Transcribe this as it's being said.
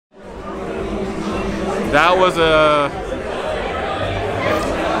That was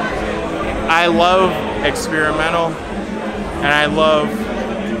I love experimental, and I love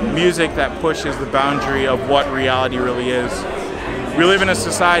music that pushes the boundary of what reality really is. We live in a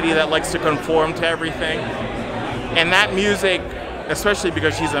society that likes to conform to everything, and that music, especially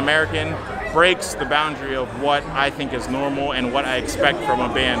because she's American, breaks the boundary of what I think is normal and what I expect from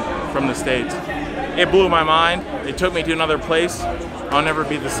a band from the States. It blew my mind. It took me to another place. I'll never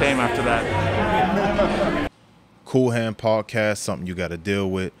be the same after that. Cool Hand Podcast, something you got to deal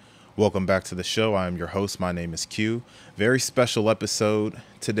with. Welcome back to the show. I am your host. My name is Q. Very special episode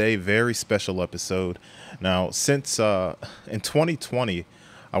today. Very special episode. Now, since in 2020,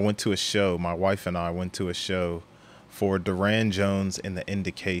 I went to a show. My wife and I went to a show for Duran Jones and the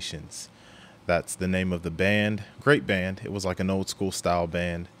Indications. That's the name of the band. Great band. It was like an old school style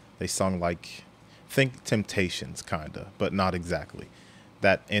band. They sung like, think Temptations, kind of, but not exactly.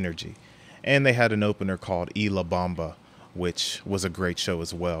 That energy. And they had an opener called Y La Bamba, which was a great show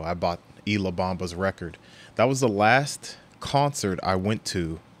as well. I bought Y La Bamba's record. That was the last concert I went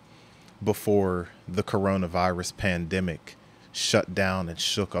to before the coronavirus pandemic shut down and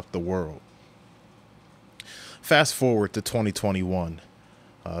shook up the world. Fast forward to 2021.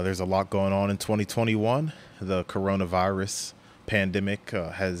 There's a lot going on in 2021. The coronavirus pandemic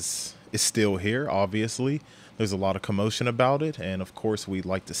is still here, obviously. There's a lot of commotion about it, and of course we'd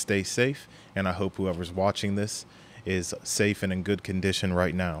like to stay safe, and I hope whoever's watching this is safe and in good condition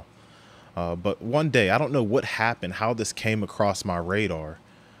right now. But one day, I don't know what happened, how this came across my radar.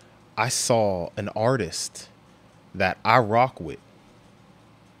 I saw an artist that I rock with.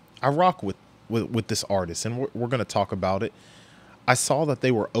 I rock with this artist, and we're going to talk about it. I saw that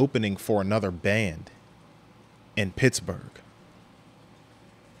they were opening for another band in Pittsburgh.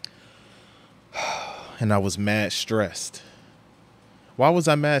 And I was mad stressed. Why was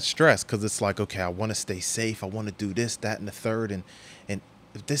I mad stressed? Because it's like, okay, I want to stay safe. I want to do this, that, and the third. And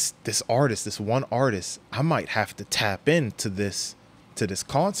this artist, this one artist, I might have to tap into this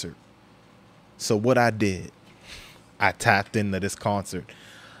concert. So what I did, I tapped into this concert.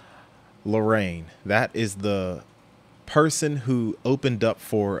 Lorraine, that is the person who opened up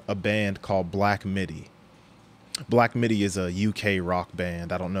for a band called Black Midi. Black Midi is a UK rock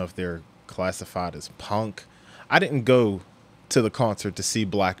band. I don't know if they're classified as punk. I didn't go to the concert to see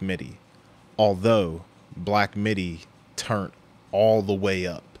Black Midi, although Black Midi turned all the way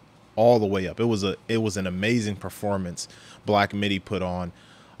up. It was an amazing performance Black Midi put on.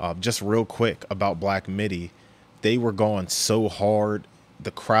 Just real quick about Black Midi, they were going so hard,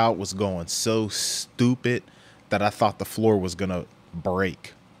 the crowd was going so stupid that I thought the floor was gonna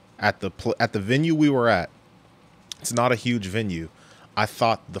break at the venue we were at. It's not a huge venue. I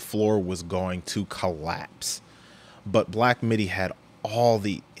thought the floor was going to collapse, but Black Midi had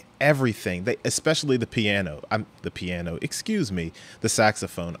everything. Especially the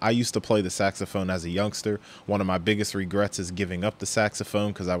saxophone. I used to play the saxophone as a youngster. One of my biggest regrets is giving up the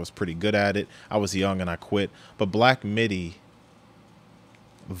saxophone because I was pretty good at it. I was young and I quit. But Black Midi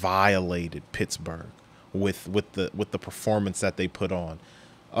violated Pittsburgh with the performance that they put on.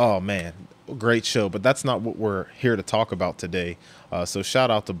 Oh man, great show, but that's not what we're here to talk about today. So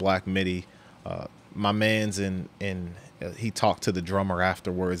shout out to Black Midi. My man's he talked to the drummer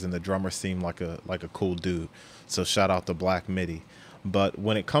afterwards, and the drummer seemed like a cool dude. So shout out to Black Midi. But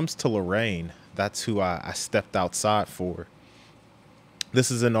when it comes to Lorraine, that's who I stepped outside for.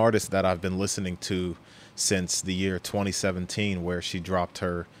 This is an artist that I've been listening to since the year 2017, where she dropped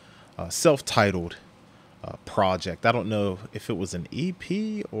her self-titled project. I don't know if it was an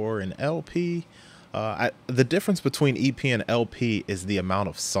EP or an LP. The difference between EP and LP is the amount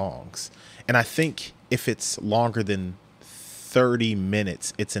of songs. And I think if it's longer than 30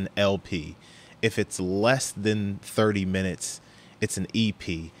 minutes, it's an LP. If it's less than 30 minutes, it's an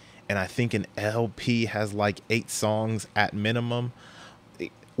EP. And I think an LP has like 8 songs at minimum.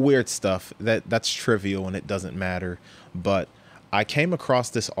 Weird stuff. That's trivial and it doesn't matter. But I came across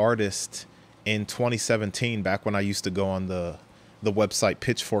this artist in 2017, back when I used to go on the website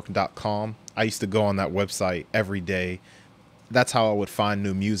pitchfork.com. I used to go on that website every day. That's how I would find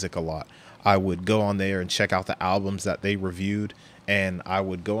new music a lot. I would go on there and check out the albums that they reviewed, and I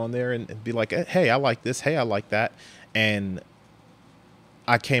would go on there and be like, hey, I like this. Hey, I like that. And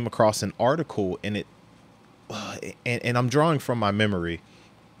I came across an article, and and I'm drawing from my memory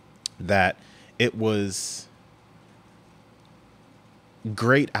that it was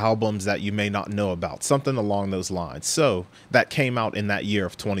great albums that you may not know about, something along those lines. So that came out in that year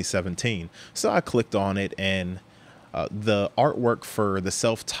of 2017. So I clicked on it, and the artwork for the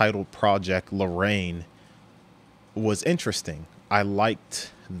self-titled project Lorraine was interesting. I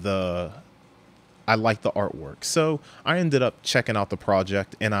liked the I like the artwork. So I ended up checking out the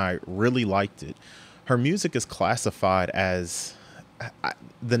project and I really liked it. Her music is classified as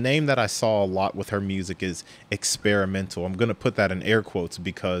the name that I saw a lot with her music is experimental. I'm going to put that in air quotes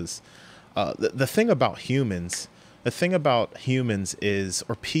because the thing about humans, is,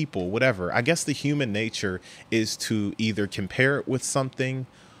 or people, whatever, I guess the human nature is to either compare it with something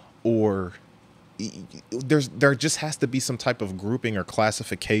or there just has to be some type of grouping or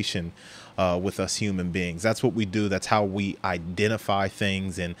classification with us human beings. That's what we do. That's how we identify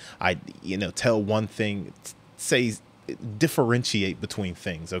things and tell one thing, say differentiate between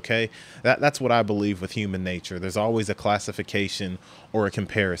things. Okay, that's what I believe with human nature. There's always a classification or a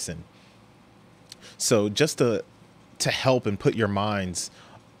comparison. So just to help and put your minds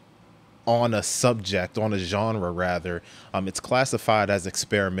on a subject, on a genre rather, it's classified as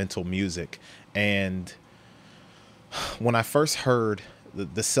experimental music. And when I first heard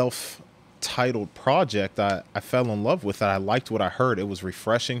the self-titled project, I fell in love with it. I liked what I heard. It was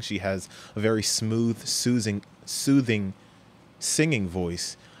refreshing. She has a very smooth, soothing singing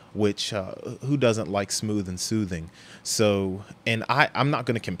voice, which who doesn't like smooth and soothing? So, and I'm not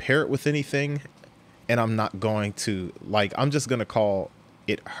going to compare it with anything, and I'm not going to I'm just going to call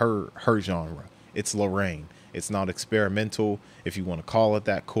it her genre. It's Lorraine. It's not experimental, if you want to call it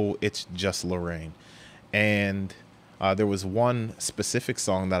that. Cool. It's just Lorraine. And there was one specific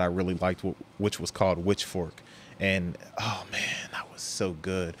song that I really liked, which was called Witchfork. And oh man, that was so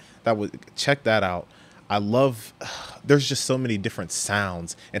good. Check that out. I love, there's just so many different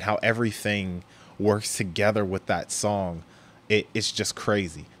sounds and how everything works together with that song. It's just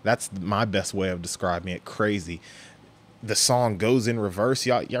crazy. That's my best way of describing it. Crazy. The song goes in reverse.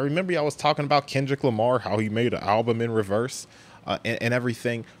 Y'all remember y'all was talking about Kendrick Lamar, how he made an album in reverse and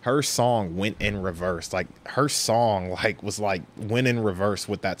everything. Her song went in reverse. Like her song went in reverse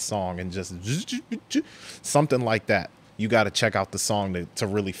with that song and just something like that. You got to check out the song to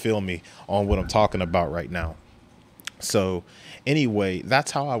really feel me on what I'm talking about right now. So anyway,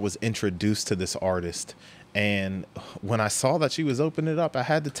 that's how I was introduced to this artist. And when I saw that she was opening it up, I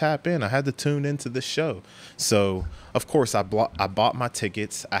had to tap in. I had to tune into this show. So of course I bought my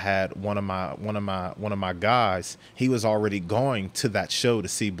tickets. I had one of my guys. He was already going to that show to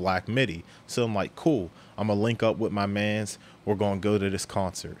see Black Midi. So I'm like, cool. I'm gonna link up with my mans. We're gonna go to this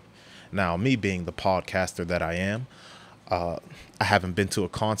concert. Now, me being the podcaster that I am, I haven't been to a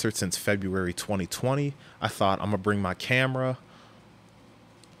concert since February 2020. I thought I'm gonna bring my camera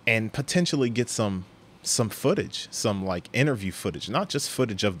and potentially get some footage, some interview footage, not just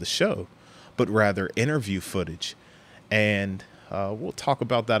footage of the show, but rather interview footage. And we'll talk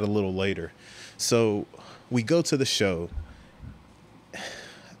about that a little later. So we go to the show.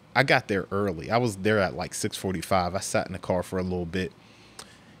 I got there early. I was there at 6:45. I sat in the car for a little bit.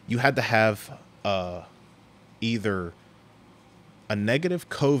 You had to have either a negative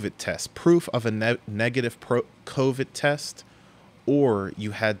COVID test, proof of a negative COVID test, or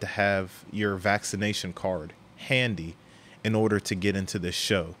you had to have your vaccination card handy in order to get into this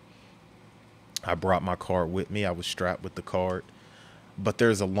show. I brought my card with me. I was strapped with the card, but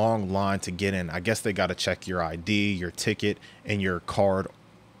there's a long line to get in. I guess they got to check your ID, your ticket, and your card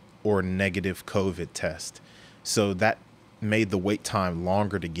or negative COVID test. So that made the wait time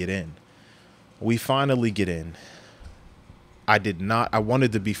longer to get in. We finally get in. I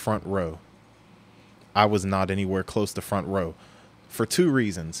wanted to be front row. I was not anywhere close to front row for two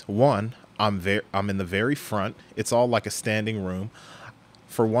reasons. One, I'm in the very front. It's all like a standing room.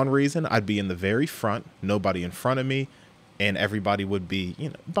 For one reason, I'd be in the very front, nobody in front of me, and everybody would be,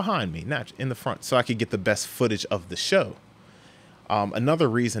 behind me, not in the front, so I could get the best footage of the show. Another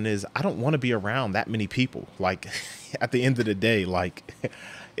reason is I don't want to be around that many people. At the end of the day, we're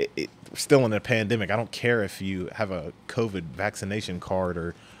still in a pandemic. I don't care if you have a COVID vaccination card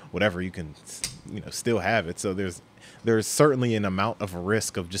or whatever, you can, still have it. So there's certainly an amount of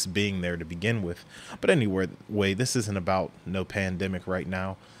risk of just being there to begin with. But anyway, this isn't about no pandemic right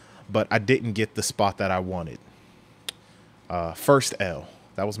now, but I didn't get the spot that I wanted. First L.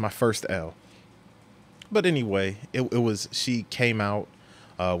 That was my first L. But anyway, she came out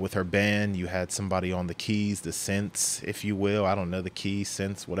with her band. You had somebody on the keys, the synths, if you will. I don't know, the keys,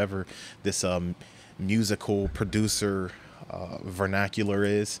 synths, whatever this musical producer vernacular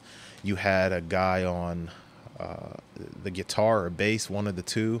is. You had a guy on the guitar or bass, one of the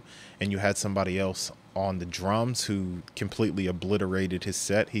two, and you had somebody else on the drums who completely obliterated his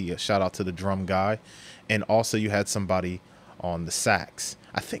set. Shout out to the drum guy. And also you had somebody on the sax.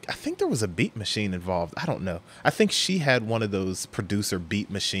 I think there was a beat machine involved. I don't know. I think she had one of those producer beat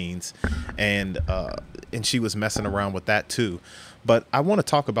machines, and she was messing around with that too. But I want to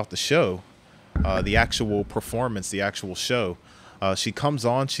talk about the show. the actual performance, the actual show. She comes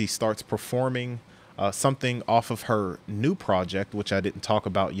on, she starts performing something off of her new project, which I didn't talk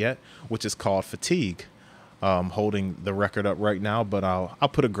about yet, which is called Fatigue. Holding the record up right now, but I'll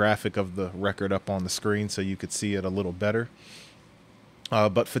put a graphic of the record up on the screen so you could see it a little better.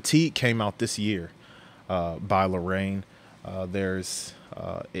 But Fatigue came out this year by Lorraine.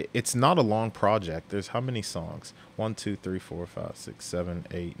 It's not a long project. There's how many songs? 1, 2, 3, 4, 5, 6, 7,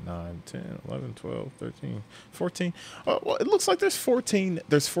 8, 9, 10, 11, 12, 13, 14. Well, it looks like there's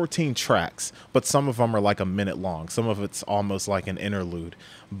 14 tracks, but some of them are like a minute long. Some of it's almost like an interlude.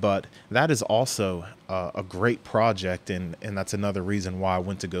 But that is also a great project, and that's another reason why I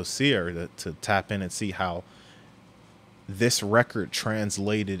went to go see her, to tap in and see how this record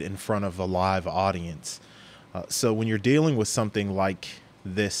translated in front of a live audience. So when you're dealing with something like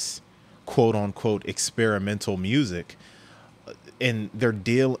this quote unquote experimental music, and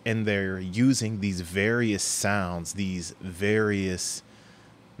they're using these various sounds, these various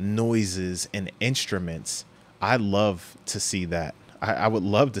noises and instruments, I love to see that. I would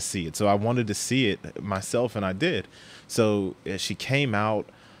love to see it. So I wanted to see it myself, and I did. So she came out,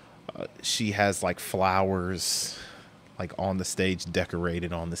 she has like flowers like on the stage,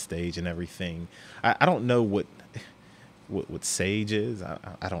 decorated on the stage and everything. I don't know what sage is.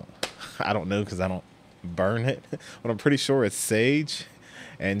 I don't know, because I don't burn it, but I'm pretty sure it's sage.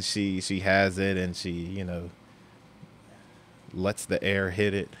 And she has it, and she, you know, lets the air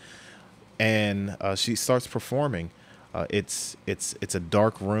hit it, and she starts performing. It's a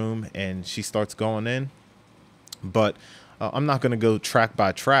dark room, and she starts going in, but I'm not going to go track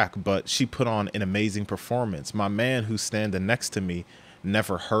by track, but she put on an amazing performance. My man who's standing next to me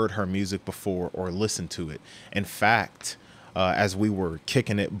never heard her music before or listened to it. In fact, as we were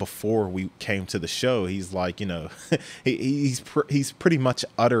kicking it before we came to the show, he's like, you know, he's pretty much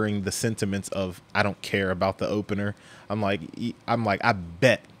uttering the sentiments of, I don't care about the opener. I'm like, I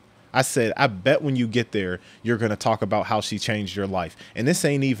bet when you get there, you're going to talk about how she changed your life. And this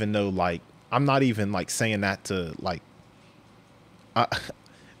ain't even like, I'm not even like saying that to like,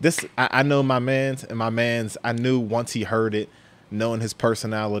 I know my man's, I knew once he heard it, knowing his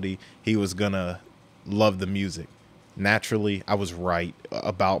personality, he was going to love the music. Naturally, I was right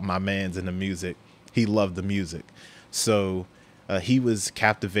about my man's and the music. He loved the music. So he was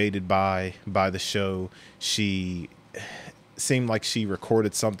captivated by the show. She seemed like she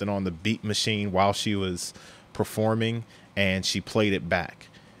recorded something on the beat machine while she was performing, and she played it back.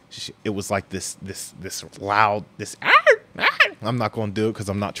 It was like this loud, I'm not going to do it because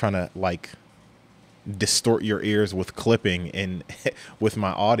I'm not trying to like distort your ears with clipping and with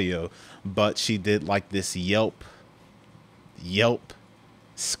my audio, but she did like this yelp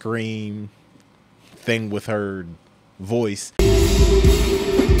scream thing with her voice.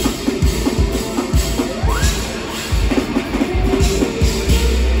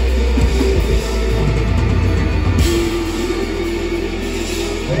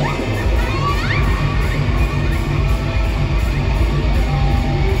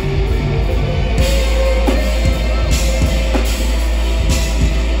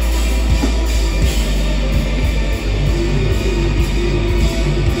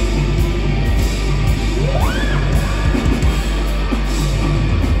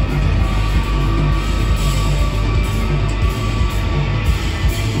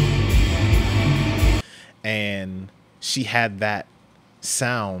 And she had that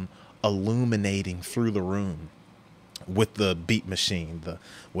sound illuminating through the room with the beat machine, the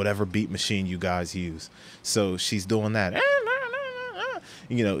whatever beat machine you guys use. So she's doing that.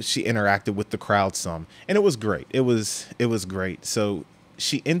 You know, she interacted with the crowd some, and it was great. It was great. So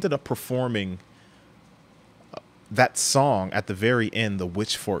she ended up performing that song at the very end, the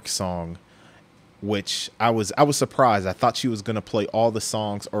Witchfork song, which I was surprised. I thought she was going to play all the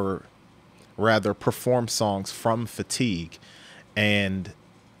songs, or rather perform songs from Fatigue, and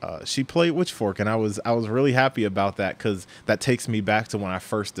she played Witchfork, and I was really happy about that, because that takes me back to when I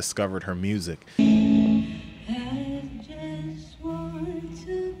first discovered her music. I just want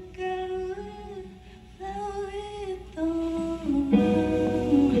to go with all,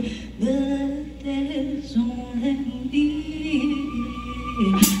 but there's only me.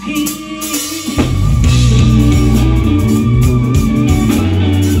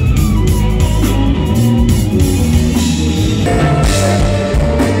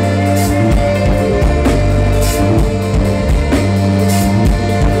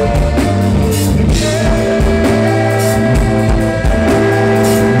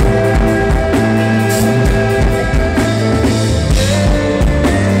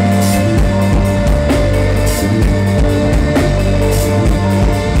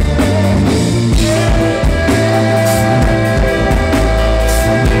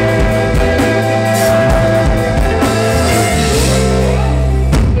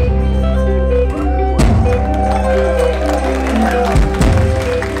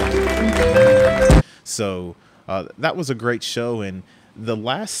 So that was a great show. And the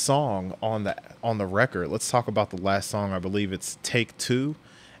last song on the record, let's talk about the last song. I believe it's Take Two,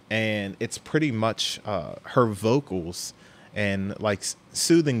 and it's pretty much her vocals and like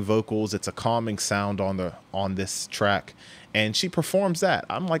soothing vocals. It's a calming sound on this track, and she performs that.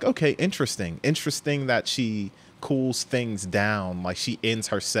 I'm like, okay, interesting that she cools things down. Like, she ends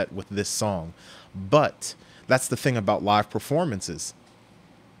her set with this song. But that's the thing about live performances.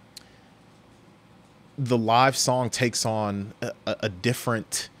 The live song takes on a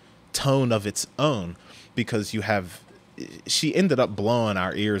different tone of its own, because she ended up blowing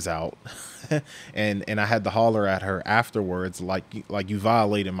our ears out. and I had to holler at her afterwards, like you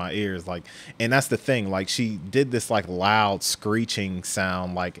violated my ears. Like, and that's the thing, like, she did this like loud screeching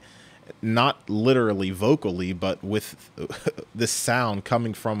sound, like not literally vocally, but with this sound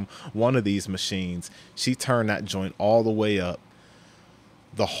coming from one of these machines. She turned that joint all the way up.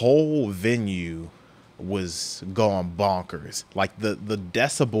 The whole venue was going bonkers. Like, the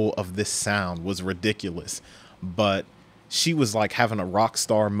decibel of this sound was ridiculous, but she was like having a rock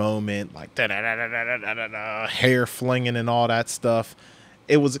star moment, like hair flinging and all that stuff.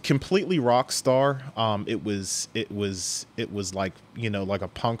 It was completely rock star. It was like, you know, like a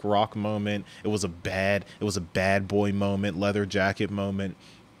punk rock moment. It was a bad boy moment, leather jacket moment,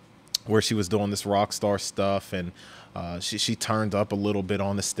 where she was doing this rock star stuff, and she turned up a little bit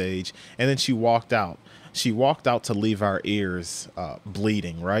on the stage, and then she walked out. She walked out to leave our ears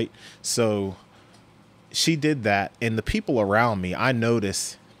bleeding, right? So she did that, and the people around me, I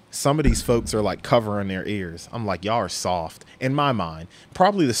noticed some of these folks are like covering their ears. I'm like, y'all are soft. In my mind,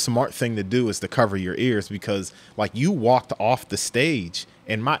 probably the smart thing to do is to cover your ears, because like, you walked off the stage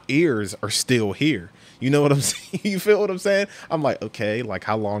and my ears are still here. You know what I'm saying? You feel what I'm saying? I'm like, okay, like,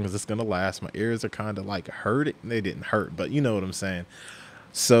 how long is this going to last? My ears are kind of like hurting. They didn't hurt, but you know what I'm saying?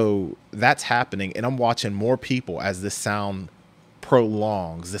 So that's happening. And I'm watching more people as this sound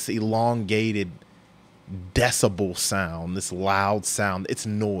prolongs, this elongated decibel sound, this loud sound. It's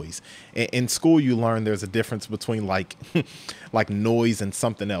noise. In school, you learn there's a difference between like like noise and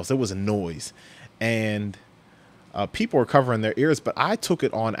something else. It was a noise, and people were covering their ears, but I took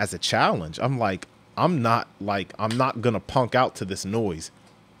it on as a challenge. I'm like, I'm not gonna punk out to this noise.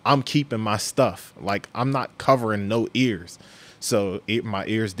 I'm keeping my stuff. Like, I'm not covering no ears. So my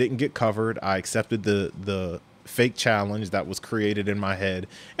ears didn't get covered. I accepted the fake challenge that was created in my head,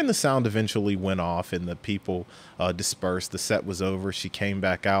 and the sound eventually went off, and the people dispersed. The set was over. She came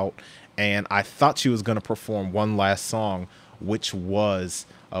back out, and I thought she was going to perform one last song, which was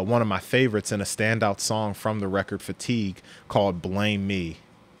one of my favorites and a standout song from the record Fatigue, called Blame Me.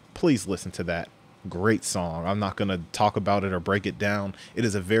 Please listen to that. Great song. I'm not going to talk about it or break it down. It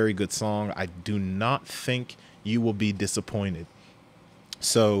is a very good song. I do not think you will be disappointed.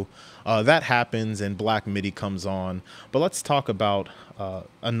 So that happens, and Black Midi comes on. But let's talk about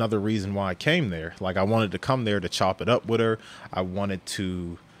another reason why I came there. Like, I wanted to come there to chop it up with her. I wanted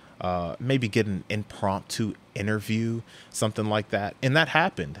to maybe get an impromptu interview, something like that. And that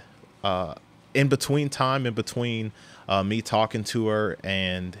happened. In between me talking to her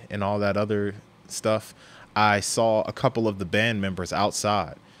and all that other stuff, I saw a couple of the band members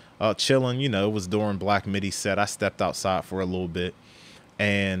outside chilling. You know, it was during Black Midi set. I stepped outside for a little bit,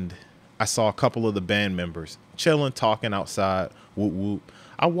 and I saw a couple of the band members chilling, talking outside. Whoop whoop.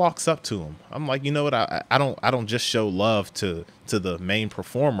 I walks up to them. I'm like, you know what? I don't just show love to the main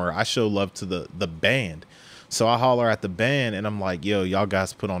performer. I show love to the band. So I holler at the band, and I'm like, yo, y'all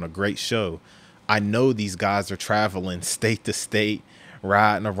guys put on a great show. I know these guys are traveling state to state,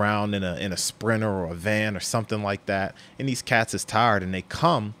 riding around in a Sprinter or a van or something like that, and these cats is tired, and they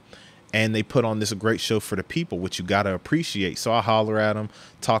come and they put on this great show for the people, which you got to appreciate. So I holler at them,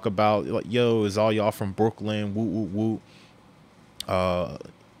 talk about, like, yo, is all y'all from Brooklyn? Woo, woo, woo.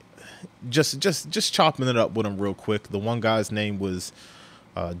 Just chopping it up with them real quick. The one guy's name was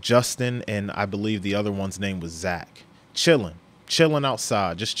Justin, and I believe the other one's name was Zach. Chilling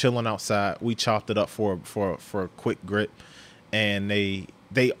outside, just chilling outside. We chopped it up for a quick grip, and they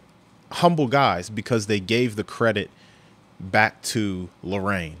humble guys, because they gave the credit back to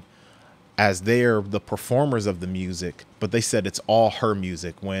Lorraine, as they're the performers of the music, but they said it's all her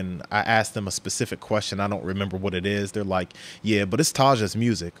music. When I asked them a specific question, I don't remember what it is, they're like, yeah, but it's Taja's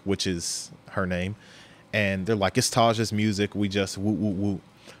music, which is her name. And they're like, it's Taja's music. We just woo, woo, woo.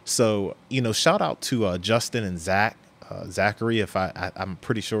 So, you know, shout out to Justin and Zachary. If I'm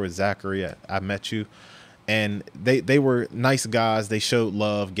pretty sure it's Zachary. I met you. And they were nice guys. They showed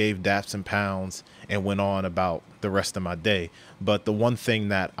love, gave daps and pounds, and went on about the rest of my day. But the one thing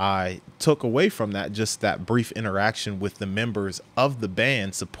that I took away from that, just that brief interaction with the members of the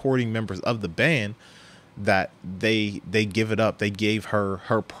band, supporting members of the band, that they give it up. They gave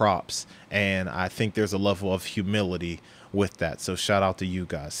her props, and I think there's a level of humility with that. So shout out to you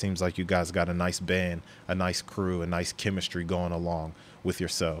guys. Seems like you guys got a nice band, a nice crew, a nice chemistry going along with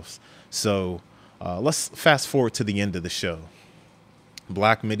yourselves. So let's fast forward to the end of the show.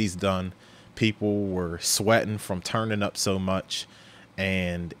 Black Midi's done. People were sweating from turning up so much,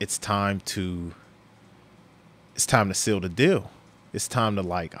 and it's time to seal the deal. It's time to,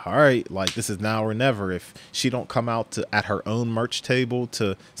 like, all right, like, this is now or never. If she don't come out at her own merch table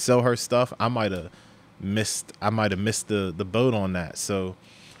to sell her stuff, I might have missed the boat on that. So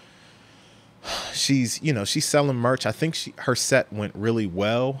she's selling merch. I think her set went really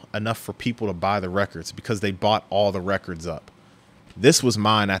well, enough for people to buy the records because they bought all the records up. This was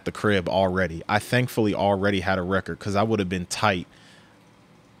mine at the crib already. I thankfully already had a record because I would have been tight.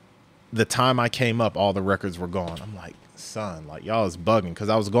 The time I came up, all the records were gone. I'm like, son, like, y'all is bugging, because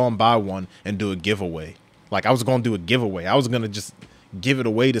I was going to buy one and do a giveaway. Like, I was going to do a giveaway. I was going to just give it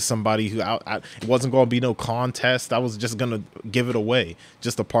away to somebody who it wasn't going to be no contest. I was just going to give it away,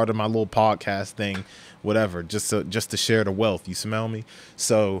 just a part of my little podcast thing, whatever, just to share the wealth. You smell me?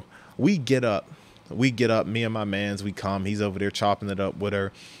 So we get up, me and my mans, we come, he's over there chopping it up with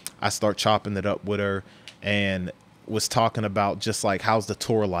her. I start chopping it up with her, and was talking about just like how's the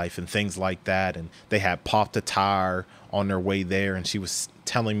tour life and things like that. And they had popped a tire on their way there, and she was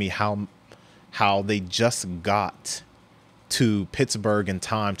telling me how they just got to Pittsburgh in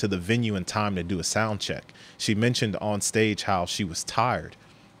time, to the venue in time to do a sound check. She mentioned on stage how she was tired.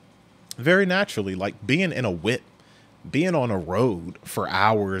 Very naturally, like, being in a whip, being on a road for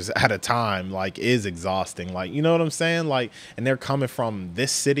hours at a time, like, is exhausting. Like, you know what I'm saying? Like, and they're coming from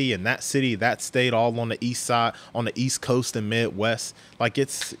this city and that city, that state, all on the east side, on the East Coast and Midwest. Like,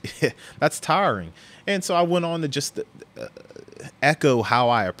 that's tiring. And so I went on to just echo how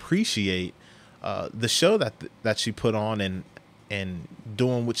I appreciate the show that she put on, and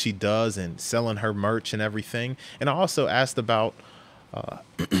doing what she does and selling her merch and everything. And I also asked about the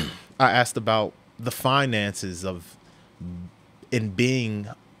finances of in being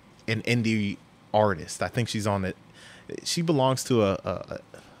an indie artist. I think she's on it. She belongs to a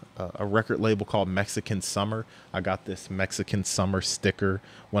record label called Mexican Summer. I got this Mexican Summer sticker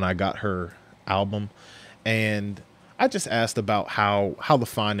when I got her album, and I just asked about how the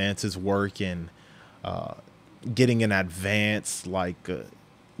finances work, and getting in advance, like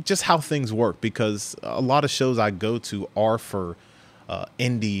just how things work, because a lot of shows I go to are for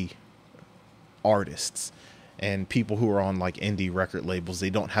indie artists and people who are on like indie record labels.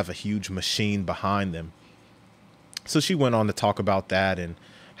 They don't have a huge machine behind them. So she went on to talk about that, and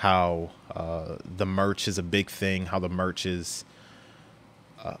how the merch is a big thing, how the merch is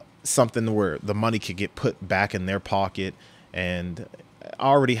something where the money could get put back in their pocket. And I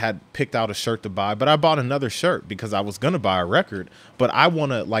already had picked out a shirt to buy, but I bought another shirt because I was going to buy a record. But I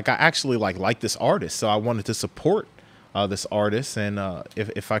want to, like, I actually like this artist, so I wanted to support this artist, and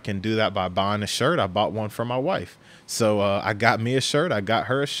if I can do that by buying a shirt, I bought one for my wife. So I got me a shirt, I got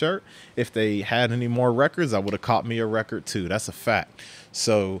her a shirt. If they had any more records, I would have caught me a record too. That's a fact.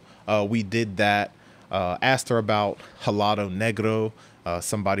 So we did that. Asked her about Helado Negro,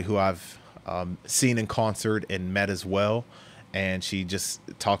 somebody who I've seen in concert and met as well, and she just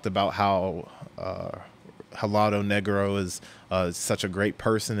talked about how Helado Negro is such a great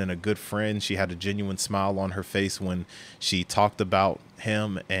person and a good friend. She had a genuine smile on her face when she talked about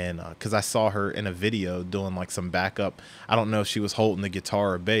him, and because I saw her in a video doing like some backup. I don't know if she was holding the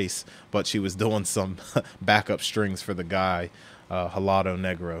guitar or bass, but she was doing some backup strings for the guy, Helado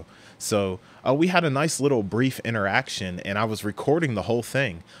Negro. So we had a nice little brief interaction, and I was recording the whole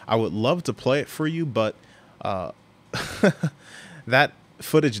thing. I would love to play it for you, but that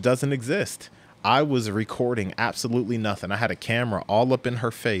footage doesn't exist. I was recording absolutely nothing. I had a camera all up in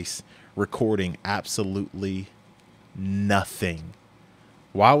her face, recording absolutely nothing.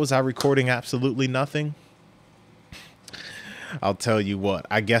 Why was I recording absolutely nothing? I'll tell you what.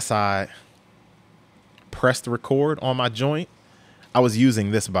 I guess I pressed record on my joint. I was using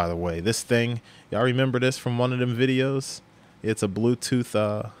this, by the way. This thing, y'all remember this from one of them videos? It's a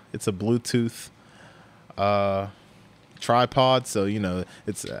Bluetooth. Tripod. So, you know,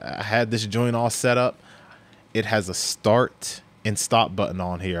 I had this joint all set up. It has a start and stop button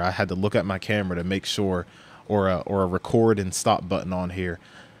on here. I had to look at my camera to make sure, or a record and stop button on here.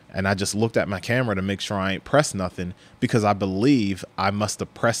 And I just looked at my camera to make sure I ain't pressed nothing, because I believe I must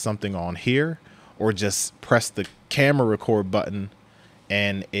have pressed something on here, or just pressed the camera record button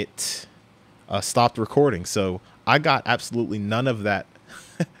and it stopped recording. So I got absolutely none of that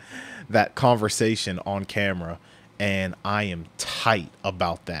that conversation on camera. And I am tight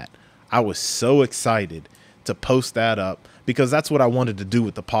about that. I was so excited to post that up because that's what I wanted to do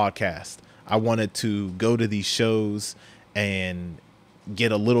with the podcast. I wanted to go to these shows and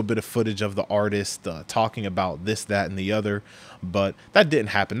get a little bit of footage of the artist talking about this, that, and the other. But that didn't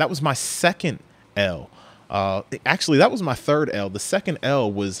happen. That was my second L. Actually, that was my third L. The second L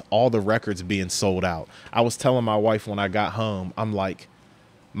was all the records being sold out. I was telling my wife when I got home, I'm like,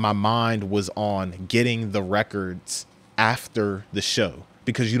 my mind was on getting the records after the show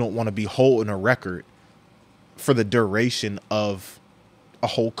because you don't want to be holding a record for the duration of a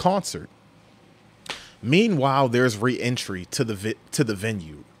whole concert. Meanwhile, there's re-entry to the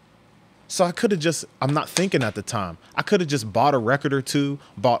venue. So I could have just, I'm not thinking at the time, I could have just bought a record or two,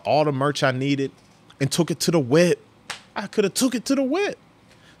 bought all the merch I needed, and took it to the whip. I could have took it to the whip.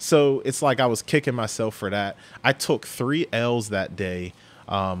 So it's like I was kicking myself for that. I took 3 L's that day.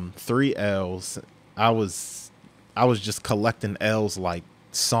 3 L's. I was just collecting L's like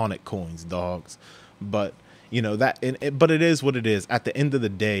Sonic coins, dogs. But you know that, but it is what it is. At the end of the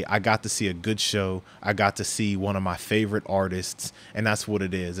day, I got to see a good show. I got to see one of my favorite artists, and that's what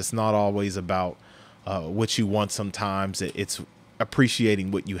it is. It's not always about what you want. Sometimes it's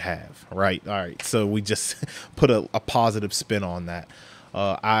appreciating what you have, right? All right. So we just put a positive spin on that.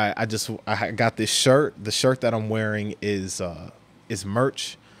 I got this shirt. The shirt that I'm wearing is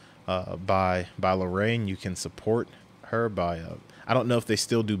merch by Lorraine. You can support her by I don't know if they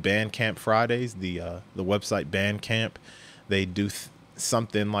still do Bandcamp Fridays, the website Bandcamp. They do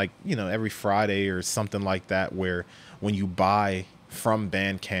something like, you know, every Friday or something like that, where when you buy from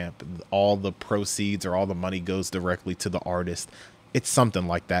Bandcamp, all the proceeds or all the money goes directly to the artist. It's something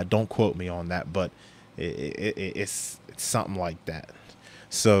like that. Don't quote me on that, but it's something like that.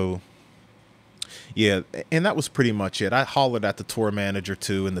 So yeah, and that was pretty much it. I hollered at the tour manager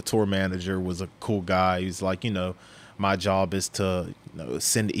too, and the tour manager was a cool guy. He's like, you know, my job is to, you know,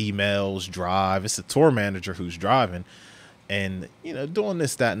 send emails, drive. It's the tour manager who's driving and, you know, doing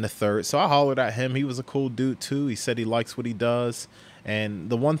this, that, and the third. So I hollered at him. He was a cool dude too. He said he likes what he does. And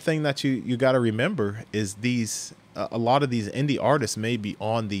the one thing that you got to remember is a lot of these indie artists may be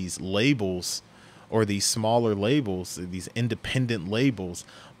on these labels or these smaller labels, these independent labels,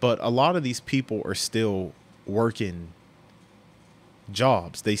 but a lot of these people are still working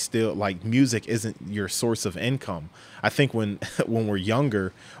jobs. They still, like, music isn't your source of income. I think when we're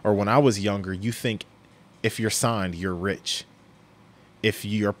younger, or when I was younger, you think if you're signed, you're rich. If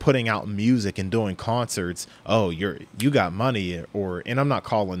you're putting out music and doing concerts, oh, you got money. And I'm not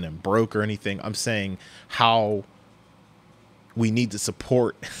calling them broke or anything. I'm saying how we need to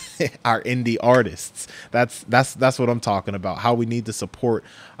support our indie artists. That's what I'm talking about. How we need to support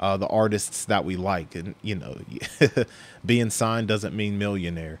the artists that we like. And, you know, being signed doesn't mean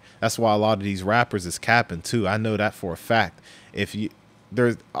millionaire. That's why a lot of these rappers is capping too. I know that for a fact.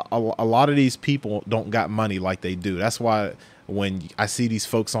 There's a lot of these people don't got money like they do. That's why when I see these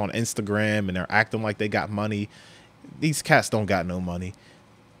folks on Instagram and they're acting like they got money, these cats don't got no money.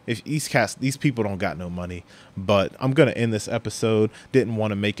 If these people don't got no money. But I'm gonna end this episode. Didn't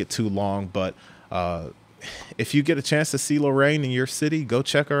want to make it too long, but if you get a chance to see Lorraine in your city, go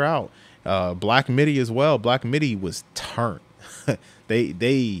check her out. Black Midi as well. Black Midi was turned.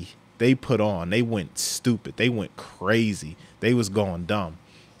 they put on. They went stupid. They went crazy. They was going dumb.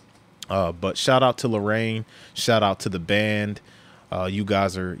 But shout out to Lorraine. Shout out to the band. You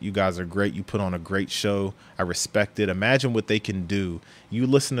guys are great. You put on a great show. I respect it. Imagine what they can do. You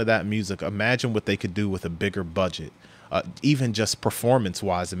listen to that music. Imagine what they could do with a bigger budget. Even just performance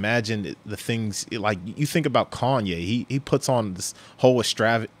wise. Imagine the things, like you think about Kanye. He puts on this whole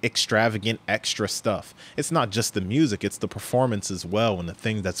extravagant extra stuff. It's not just the music. It's the performance as well and the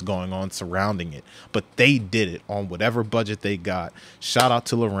thing that's going on surrounding it. But they did it on whatever budget they got. Shout out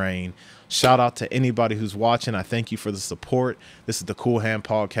to Lorraine. Shout out to anybody who's watching. I thank you for the support. This is the Cool Hand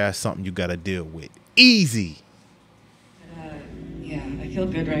Podcast, something you got to deal with. Easy. Yeah, I feel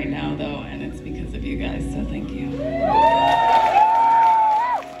good right now, though, and it's because of you guys, so thank you.